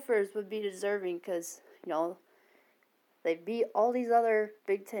the Gophers would be deserving because, they beat all these other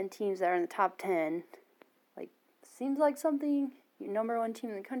Big Ten teams that are in the top 10. Seems like something your number 1 team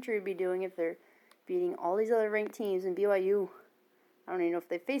in the country would be doing if they're beating all these other ranked teams. And BYU, I don't even know if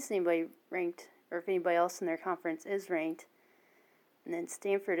they face anybody ranked or if anybody else in their conference is ranked. And then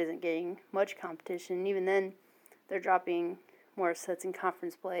Stanford isn't getting much competition. Even then, they're dropping more sets in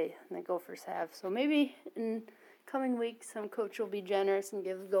conference play than the Gophers have. So maybe in coming weeks, some coach will be generous and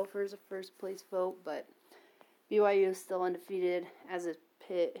give the Gophers a first-place vote. But BYU is still undefeated, as is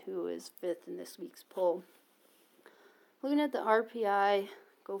Pitt, who is 5th in this week's poll. Looking at the RPI,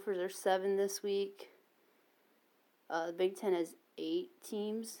 Gophers are 7 this week. The Big Ten has 8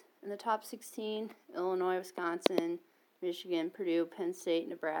 teams in the top 16. Illinois, Wisconsin, Michigan, Purdue, Penn State,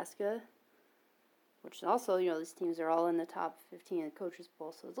 Nebraska. Which also, these teams are all in the top 15 in the Coaches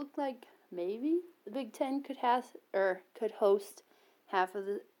Bowl. So it looked like maybe the Big Ten could host half of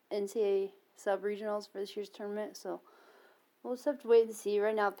the NCAA sub-regionals for this year's tournament. So we'll just have to wait and see.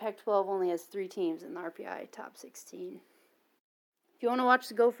 Right now, the Pac-12 only has 3 teams in the RPI top 16. If you want to watch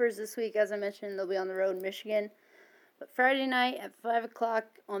the Gophers this week, as I mentioned, they'll be on the road in Michigan. But Friday night at 5 o'clock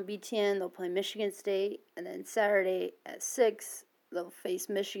on BTN, they'll play Michigan State. And then Saturday at 6, they'll face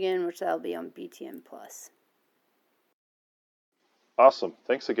Michigan, which that'll be on BTN+. Awesome.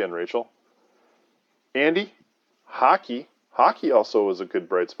 Thanks again, Rachel. Andy, hockey. Hockey also was a good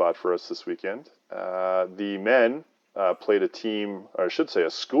bright spot for us this weekend. The men played a team, or I should say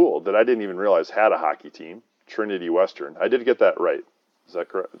a school, that I didn't even realize had a hockey team, Trinity Western. I did get that right. Is that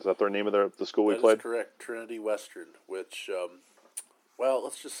correct? Is that the name of the school we played? That is correct, Trinity Western, which, well,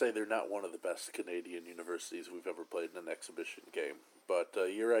 let's just say they're not one of the best Canadian universities we've ever played in an exhibition game. But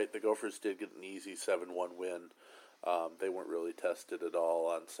you're right, the Gophers did get an easy 7-1 win. They weren't really tested at all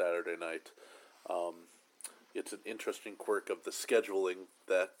on Saturday night. It's an interesting quirk of the scheduling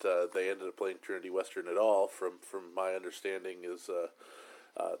that they ended up playing Trinity Western at all. From my understanding, is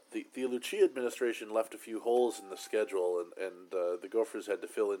the Lucia administration left a few holes in the schedule, and the Gophers had to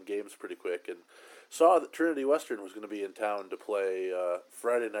fill in games pretty quick, and saw that Trinity Western was going to be in town to play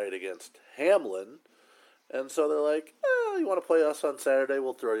Friday night against Hamlin, and so they're like, you want to play us on Saturday?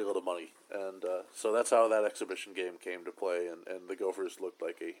 We'll throw you a little money. And so that's how that exhibition game came to play, and the Gophers looked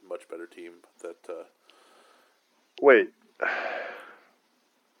like a much better team. Wait.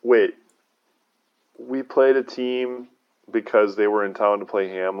 We played a team because they were in town to play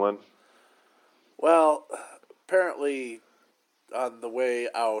Hamlin? Well, apparently on the way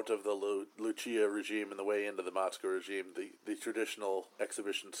out of the Lucia regime and the way into the Motzko regime, the traditional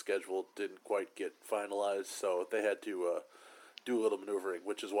exhibition schedule didn't quite get finalized, so they had to do a little maneuvering,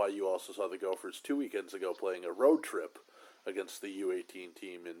 which is why you also saw the Gophers 2 weekends ago playing a road trip against the U18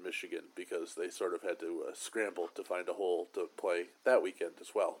 team in Michigan, because they sort of had to scramble to find a hole to play that weekend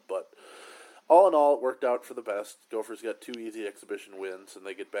as well. But all in all, it worked out for the best. Gophers got 2 easy exhibition wins, and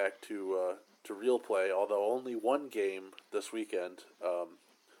they get back to real play, although only 1 game this weekend.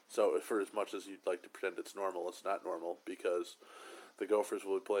 So for as much as you'd like to pretend it's normal, it's not normal, because the Gophers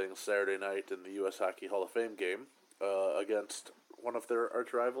will be playing Saturday night in the U.S. Hockey Hall of Fame game against one of their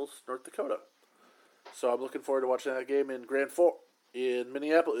arch rivals, North Dakota. So I'm looking forward to watching that game in in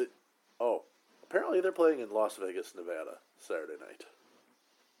Minneapolis. Oh, apparently they're playing in Las Vegas, Nevada, Saturday night.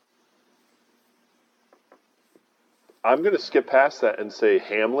 I'm going to skip past that and say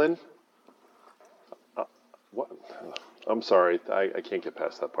Hamlin. What? I'm sorry, I can't get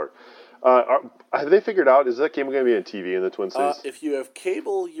past that part. Have they figured out, is that game going to be on TV in the Twin Cities? If you have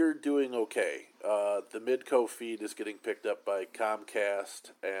cable, you're doing okay. The Midco feed is getting picked up by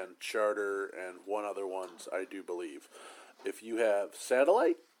Comcast and Charter and one other ones, I do believe. If you have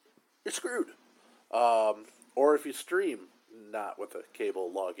satellite, you're screwed. Or if you stream not with a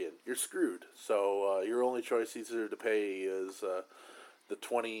cable login, you're screwed. So your only choice either to pay is the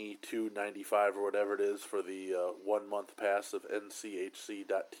 $22.95 or whatever it is for the 1 month pass of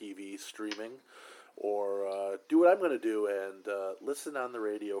NCHC.TV streaming, or do what I'm going to do and listen on the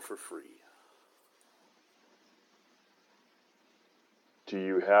radio for free. Do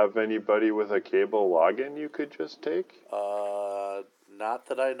you have anybody with a cable login you could just take? Not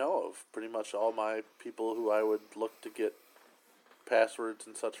that I know of. Pretty much all my people who I would look to get passwords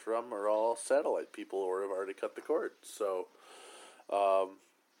and such from are all satellite people or have already cut the cord. So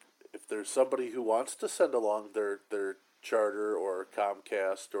if there's somebody who wants to send along their Charter or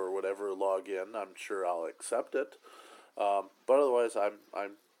Comcast or whatever login, I'm sure I'll accept it. But otherwise,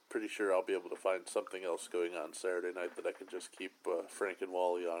 I'm pretty sure I'll be able to find something else going on Saturday night that I can just keep Frank and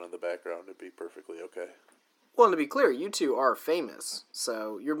Wally on in the background and be perfectly okay. Well, and to be clear, you two are famous,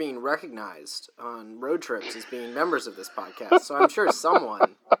 so you're being recognized on road trips as being members of this podcast, so I'm sure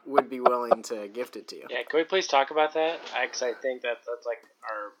someone would be willing to gift it to you. Yeah, can we please talk about that? Because I think that's like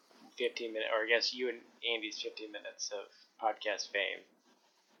our 15-minute, or I guess you and Andy's 15 minutes of podcast fame.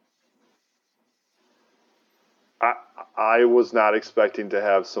 I was not expecting to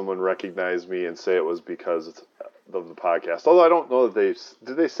have someone recognize me and say it was because of the podcast. Although I don't know that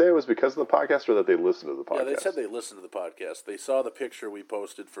did they say it was because of the podcast or that they listened to the podcast? Yeah, they said they listened to the podcast. They saw the picture we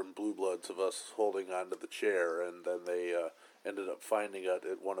posted from Blue Bloods of us holding onto the chair, and then they ended up finding it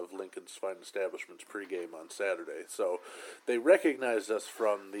at one of Lincoln's Fine Establishments pregame on Saturday. So they recognized us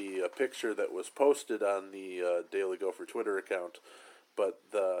from the picture that was posted on the Daily Gopher Twitter account, but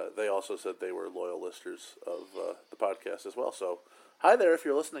they also said they were loyal listeners of the podcast as well. So hi there, if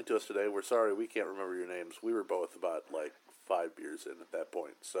you're listening to us today. We're sorry we can't remember your names. We were both about 5 beers in at that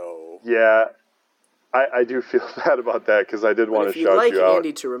point. So yeah, I do feel bad about that because I did want to shout you out. If you'd like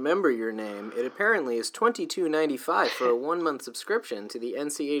Andy to remember your name, it apparently is $22.95 for a 1-month subscription to the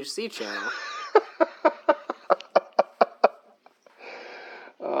NCHC channel.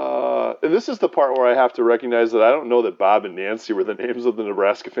 And this is the part where I have to recognize that I don't know that Bob and Nancy were the names of the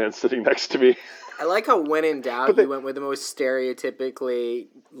Nebraska fans sitting next to me. I like how when in doubt you went with the most stereotypically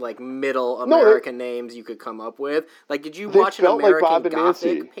middle American names you could come up with. Did you watch an American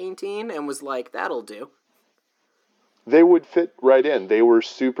Gothic painting and was like, that'll do? They would fit right in. They were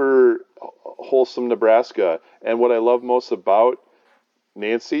super wholesome Nebraska. And what I love most about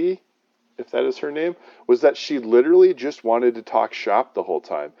Nancy, if that is her name, was that she literally just wanted to talk shop the whole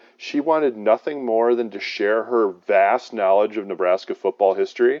time. She wanted nothing more than to share her vast knowledge of Nebraska football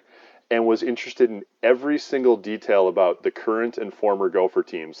history and was interested in every single detail about the current and former Gopher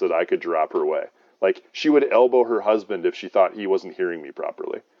teams that I could drop her way. She would elbow her husband if she thought he wasn't hearing me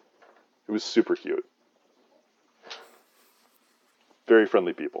properly. It was super cute. Very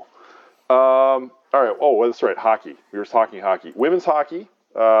friendly people. All right. Oh, that's right. Hockey. We were talking hockey. Women's hockey.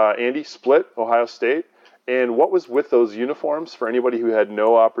 Andy, split Ohio State. And what was with those uniforms? For anybody who had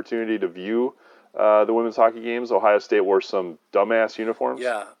no opportunity to view the women's hockey games, Ohio State wore some dumbass uniforms.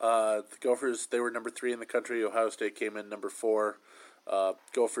 Yeah, the Gophers, they were number 3 in the country. Ohio State came in number 4.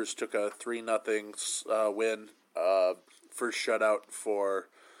 Gophers took a 3-0 win. First shutout for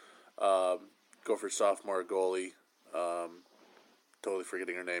Gophers sophomore goalie. Totally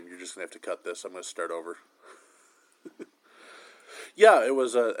forgetting her name. You're just going to have to cut this. I'm going to start over. Yeah, it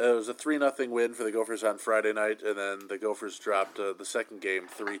was a 3-0 win for the Gophers on Friday night, and then the Gophers dropped the second game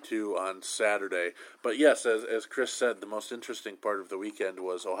 3-2 on Saturday. But yes, as Chris said, the most interesting part of the weekend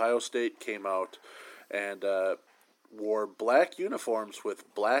was Ohio State came out and wore black uniforms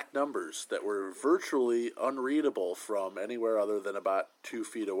with black numbers that were virtually unreadable from anywhere other than about 2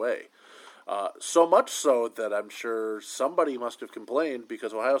 feet away. So much so that I'm sure somebody must have complained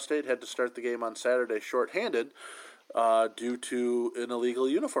because Ohio State had to start the game on Saturday shorthanded due to an illegal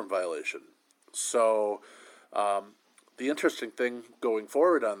uniform violation. So the interesting thing going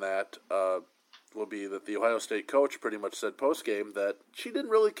forward on that will be that the Ohio State coach pretty much said post-game that she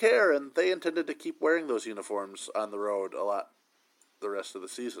didn't really care and they intended to keep wearing those uniforms on the road a lot the rest of the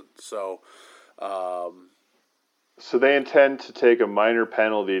season. So they intend to take a minor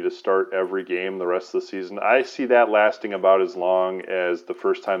penalty to start every game the rest of the season. I see that lasting about as long as the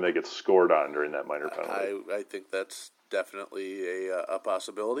first time they get scored on during that minor penalty. I think that's definitely a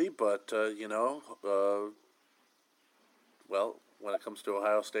possibility, but, well, when it comes to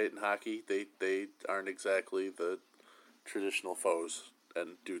Ohio State and hockey, they aren't exactly the traditional foes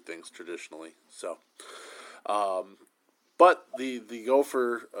and do things traditionally. So, but the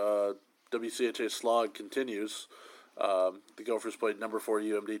Gopher WCHA slog continues. The Gophers played number 4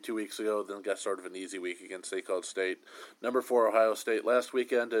 UMD 2 weeks ago, then got sort of an easy week against St. Cloud State. Number 4 Ohio State last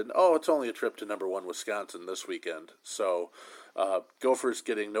weekend, and it's only a trip to number 1 Wisconsin this weekend. So Gophers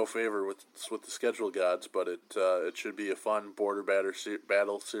getting no favor with the schedule gods, but it should be a fun border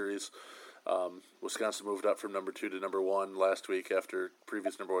battle series. Wisconsin moved up from number 2 to number 1 last week after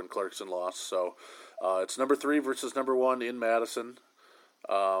previous number 1 Clarkson lost. So it's number 3 versus number 1 in Madison.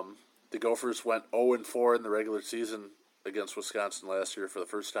 The Gophers went 0-4 in the regular season against Wisconsin last year for the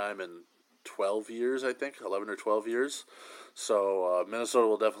first time in 12 years, I think, 11 or 12 years. So Minnesota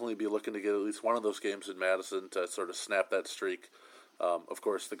will definitely be looking to get at least one of those games in Madison to sort of snap that streak. Of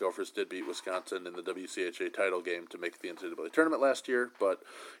course, the Gophers did beat Wisconsin in the WCHA title game to make the NCAA tournament last year, but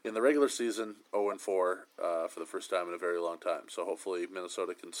in the regular season, 0-4 for the first time in a very long time. So hopefully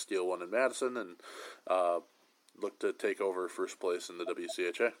Minnesota can steal one in Madison and look to take over first place in the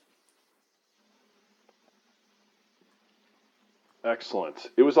WCHA.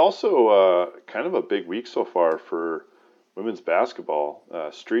 Excellent. It was also kind of a big week so far for women's basketball.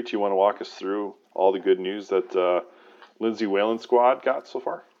 Street, you want to walk us through all the good news that Lindsay Whalen's squad got so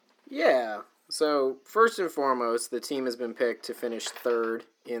far? Yeah. So, first and foremost, the team has been picked to finish 3rd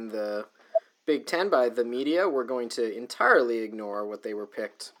in the Big Ten by the media. We're going to entirely ignore what they were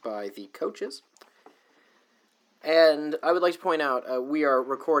picked by the coaches. And I would like to point out, we are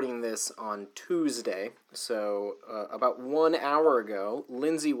recording this on Tuesday, so about 1 hour ago,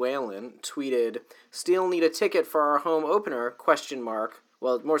 Lindsay Whalen tweeted, "Still need a ticket for our home opener, ?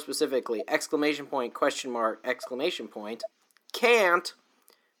 Well, more specifically, !! can't,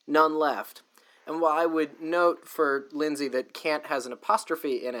 none left. And while I would note for Lindsay that can't has an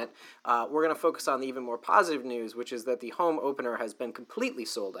apostrophe in it, we're going to focus on the even more positive news, which is that the home opener has been completely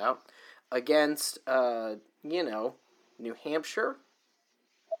sold out against, New Hampshire.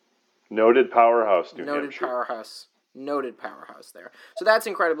 Noted powerhouse, New Hampshire. Noted powerhouse there. So that's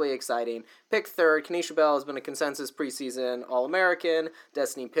incredibly exciting. Picked third, Kenesha Bell has been a consensus preseason All-American.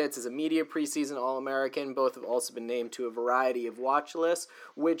 Destiny Pitts is a media preseason All-American. Both have also been named to a variety of watch lists,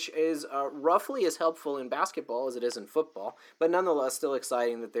 which is roughly as helpful in basketball as it is in football, but nonetheless still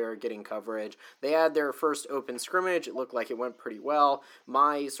exciting that they're getting coverage. They had their first open scrimmage. It looked like it went pretty well.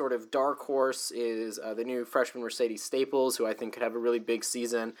 My sort of dark horse is the new freshman Mercedes Staples, who I think could have a really big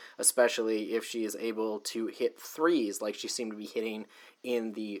season, especially if she is able to hit threes like she seemed to be hitting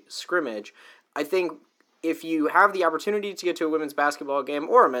in the scrimmage. I think if you have the opportunity to get to a women's basketball game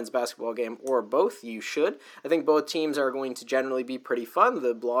or a men's basketball game or both, you should. I think both teams are going to generally be pretty fun.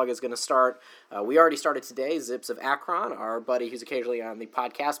 The blog is going to start. We already started today. Zips of Akron, our buddy who's occasionally on the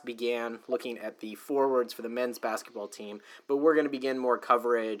podcast, began looking at the forwards for the men's basketball team. But we're going to begin more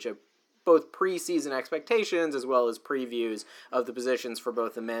coverage of both preseason expectations as well as previews of the positions for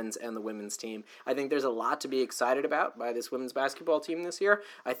both the men's and the women's team. I think there's a lot to be excited about by this women's basketball team this year.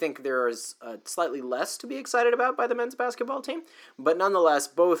 I think there is slightly less to be excited about by the men's basketball team, but nonetheless,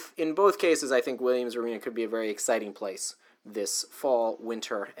 in both cases, I think Williams Arena could be a very exciting place this fall,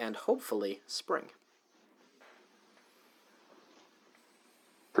 winter, and hopefully spring.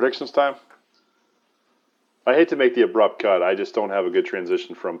 Predictions time? I hate to make the abrupt cut. I just don't have a good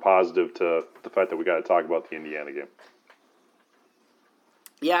transition from positive to the fact that we got to talk about the Indiana game.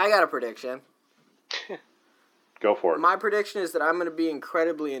 Yeah, I got a prediction. Go for it. My prediction is that I'm going to be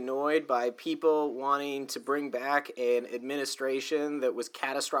incredibly annoyed by people wanting to bring back an administration that was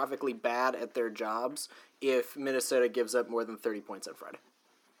catastrophically bad at their jobs if Minnesota gives up more than 30 points on Friday.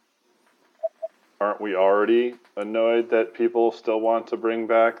 Aren't we already annoyed that people still want to bring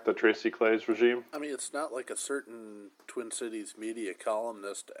back the Tracy Claeys regime? I mean, it's not like a certain Twin Cities media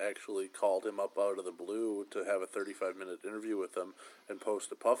columnist actually called him up out of the blue to have a 35-minute interview with him and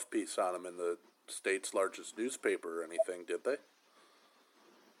post a puff piece on him in the state's largest newspaper or anything, did they?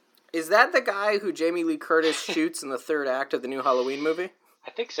 Is that the guy who Jamie Lee Curtis shoots in the third act of the new Halloween movie? I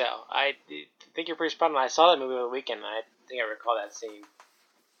think so. I think you're pretty spot on. I saw that movie over the weekend, and I think I recall that scene.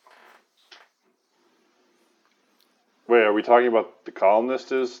 Wait, are we talking about the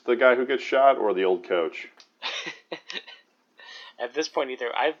columnist is the guy who gets shot or the old coach? At this point, either.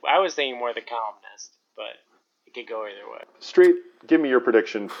 I was thinking more the columnist, but it could go either way. Street, give me your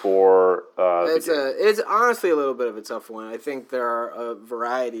prediction for It's honestly a little bit of a tough one. I think there are a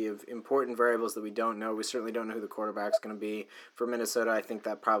variety of important variables that we don't know. We certainly don't know who the quarterback's going to be. For Minnesota, I think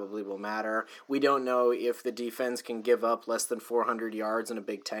that probably will matter. We don't know if the defense can give up less than 400 yards in a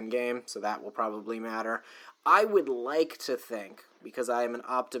Big Ten game, so that will probably matter. I would like to think, because I am an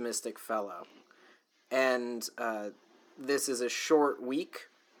optimistic fellow, and this is a short week,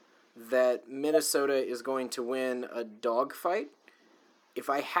 that Minnesota is going to win a dogfight. If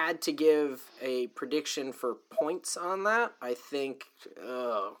I had to give a prediction for points on that, I think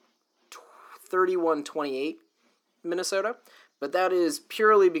 31-28 Minnesota. But that is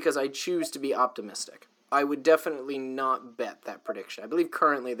purely because I choose to be optimistic. I would definitely not bet that prediction. I believe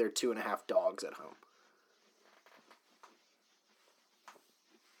currently they're 2.5 dogs at home.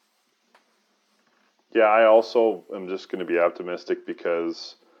 Yeah, I also am just going to be optimistic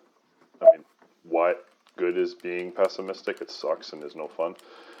because, what good is being pessimistic? It sucks and is no fun.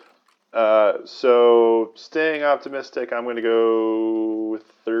 So, staying optimistic, I'm going to go with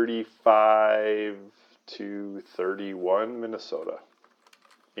 35-31 Minnesota.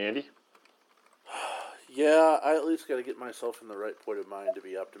 Andy? Yeah, I at least got to get myself in the right point of mind to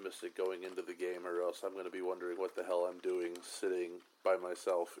be optimistic going into the game, or else I'm going to be wondering what the hell I'm doing sitting by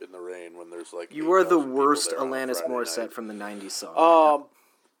myself in the rain when there's like... You were the worst Alanis Morissette from the 90s song.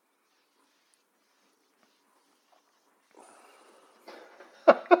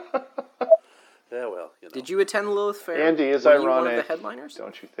 Yeah, well, you know. Did you attend Lilith Fair? Andy is Were ironic. you one of the headliners?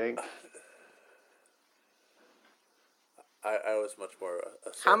 Don't you think? I was much more...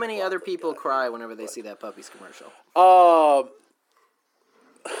 How many other people cry whenever they see that Puppies commercial? I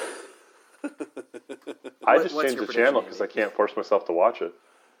just changed the channel because I can't force myself to watch it.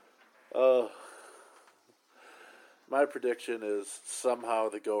 My prediction is somehow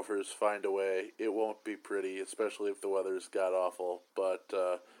the Gophers find a way. It won't be pretty, especially if the weather's god-awful, but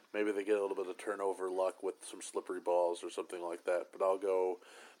maybe they get a little bit of turnover luck with some slippery balls or something like that. But I'll go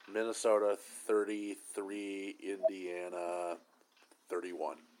Minnesota 33, Indiana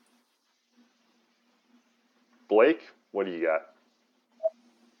 31. Blake, What do you got?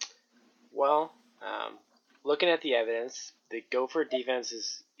 Well, looking at the evidence, the Gopher defense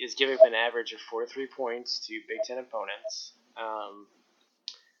is giving up an average of 43 points to Big Ten opponents.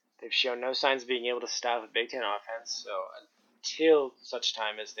 They've shown no signs of being able to stop a Big Ten offense, so until such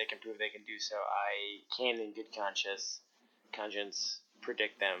time as they can prove they can do so, I can in good conscience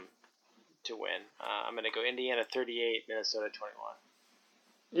predict them to win. I'm going to go Indiana 38, Minnesota 21.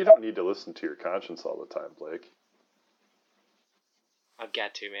 You don't need to listen to your conscience all the time, Blake. I've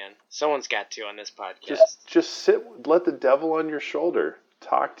got to, man. Someone's got to on this podcast. Just sit, let the devil on your shoulder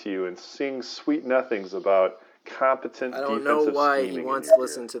talk to you and sing sweet nothings about competent defensive scheming. I don't know why he wants to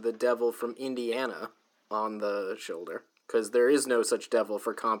listen to the devil from Indiana on the shoulder, because there is no such devil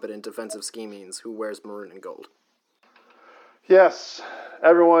for competent defensive schemings who wears maroon and gold. Yes,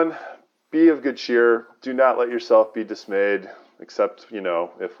 everyone, be of good cheer. Do not let yourself be dismayed, except,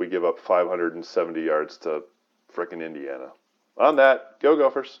 if we give up 570 yards to frickin' Indiana. On that, go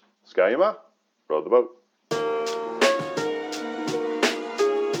Gophers. Ski-U-Pahdcast, row the boat.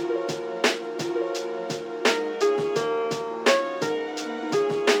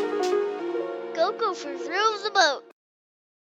 Go Gophers, row the boat.